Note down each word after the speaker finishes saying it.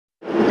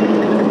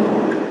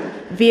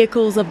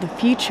vehicles of the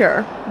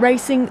future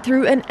racing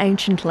through an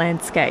ancient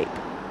landscape.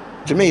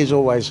 To me, is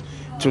always,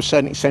 to a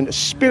certain extent, a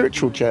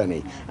spiritual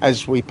journey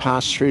as we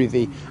pass through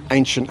the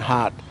ancient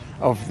heart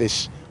of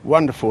this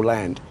wonderful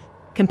land.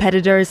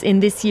 Competitors in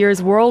this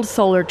year's World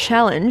Solar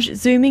Challenge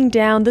zooming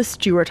down the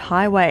Stuart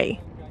Highway,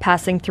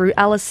 passing through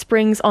Alice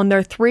Springs on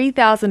their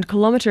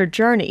 3,000-kilometre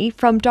journey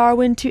from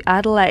Darwin to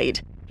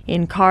Adelaide,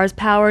 in cars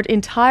powered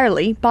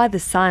entirely by the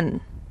sun.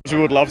 We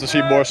would love to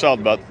see more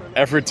sun, but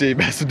every team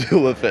has to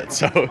deal with it,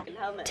 so...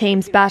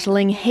 Teams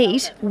battling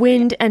heat,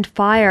 wind and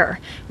fire,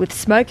 with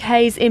smoke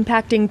haze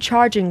impacting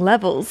charging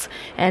levels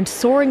and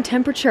soaring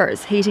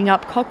temperatures heating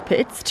up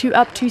cockpits to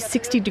up to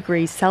 60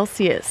 degrees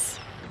Celsius.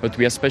 But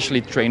we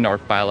especially trained our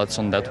pilots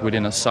on that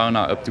within a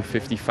sauna up to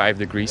 55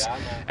 degrees,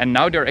 and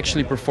now they're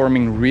actually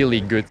performing really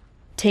good.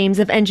 Teams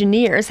of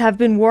engineers have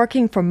been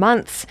working for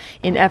months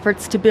in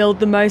efforts to build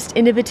the most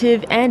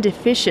innovative and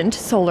efficient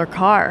solar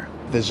car.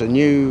 There's a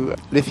new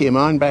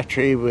lithium-ion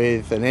battery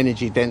with an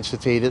energy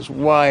density that's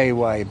way,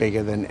 way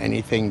bigger than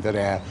anything that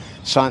our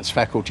science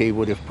faculty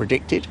would have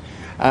predicted.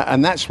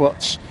 And that's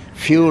what's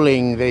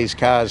fueling these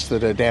cars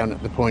that are down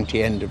at the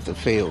pointy end of the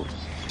field.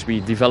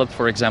 We developed,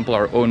 for example,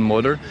 our own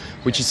motor,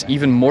 which is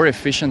even more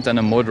efficient than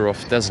a motor of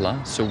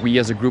Tesla. So we,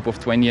 as a group of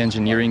 20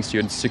 engineering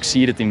students,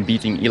 succeeded in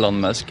beating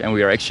Elon Musk, and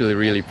we are actually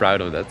really proud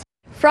of that.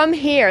 From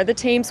here, the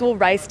teams will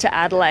race to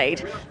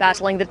Adelaide,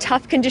 battling the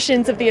tough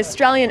conditions of the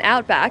Australian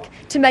outback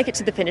to make it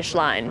to the finish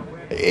line.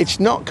 It's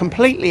not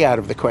completely out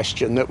of the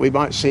question that we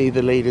might see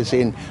the leaders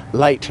in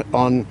late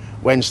on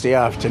Wednesday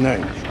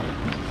afternoon.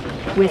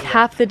 With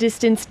half the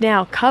distance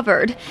now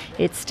covered,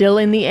 it's still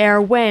in the air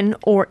when,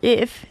 or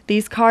if,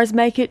 these cars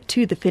make it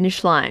to the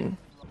finish line.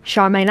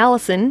 Charmaine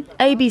Allison,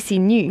 ABC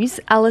News,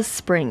 Alice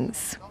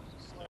Springs.